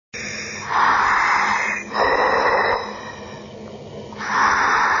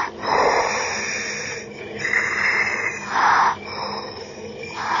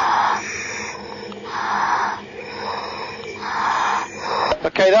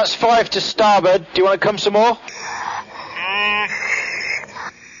that's 5 to starboard. Do you want to come some more?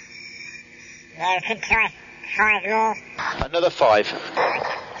 Yeah, we could try 5 more. Another 5.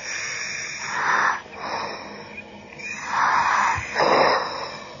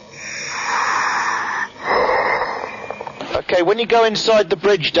 Okay, when you go inside the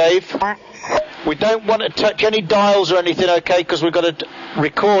bridge, Dave, we don't want to touch any dials or anything, okay, because we've got to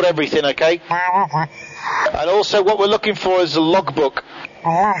record everything, okay? And also what we're looking for is a logbook.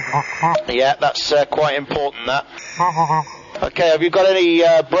 Yeah, that's quite important, that. Okay, have you got any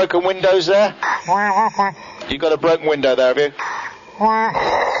broken windows there? You got a broken window there, have you? Yeah,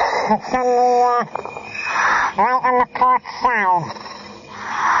 it's on the, right on the port side.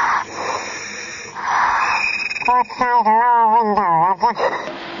 Port side lower window, okay?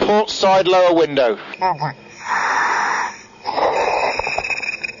 Port side lower window. Okay.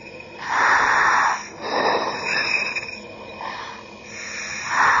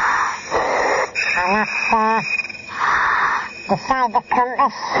 And that's, beside the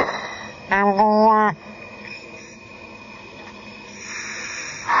compass and the,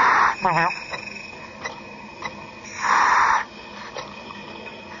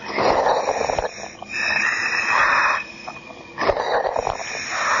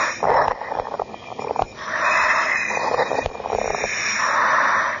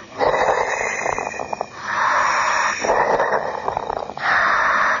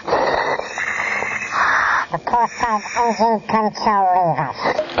 engine control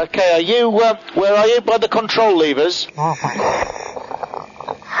levers. Okay, are you, where are you? By the control levers? Okay.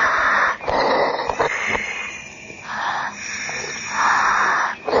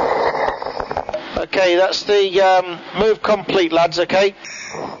 Okay, that's the move complete, lads, okay?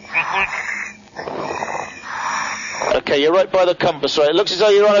 Okay, you're right by the compass, right? It looks as though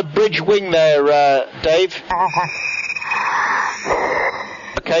you're on a bridge wing there, Dave.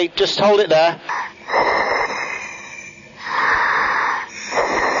 Okay, just hold it there.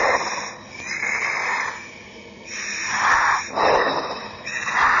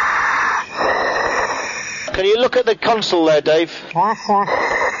 Can you look at the console there, Dave? Yes, sir.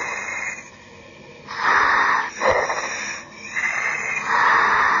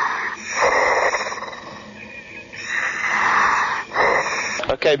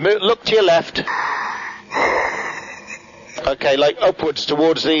 Okay, look to your left. Okay, like upwards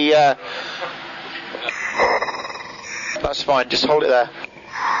towards the... That's fine, just hold it there.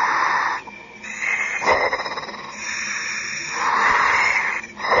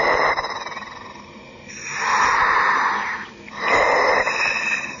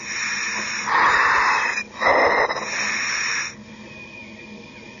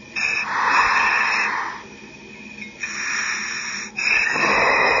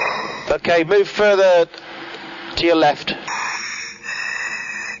 Okay, move further to your left.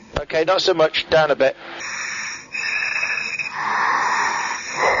 Okay, not so much, down a bit.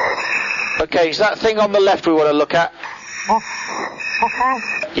 Okay, is that thing on the left we want to look at? Okay.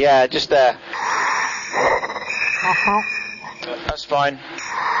 Yeah, just there. Okay. That's fine.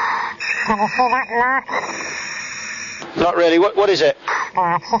 Can you see that mark? Not really, what is it?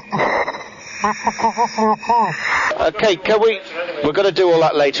 That's the position it's in. Okay, we're going to do all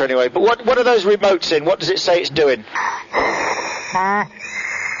that later anyway, but what are those remotes in? What does it say it's doing? Stand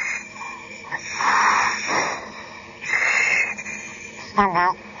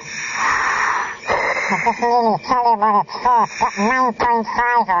out. I just really tell you what it's for. It's got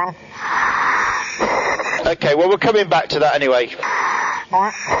 9.5 on. Okay, well we're coming back to that anyway.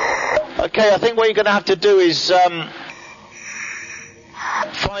 Yeah. Okay, I think what you're going to have to do is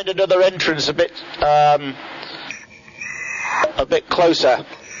find another entrance a bit closer.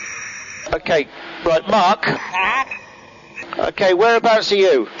 Okay, right, Mark. Okay, whereabouts are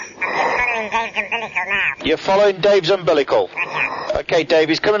you? I'm following Dave's umbilical now. You're following Dave's umbilical? Okay, Dave,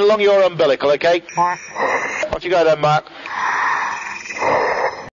 he's coming along your umbilical, okay? Yeah. Off you go then, Mark.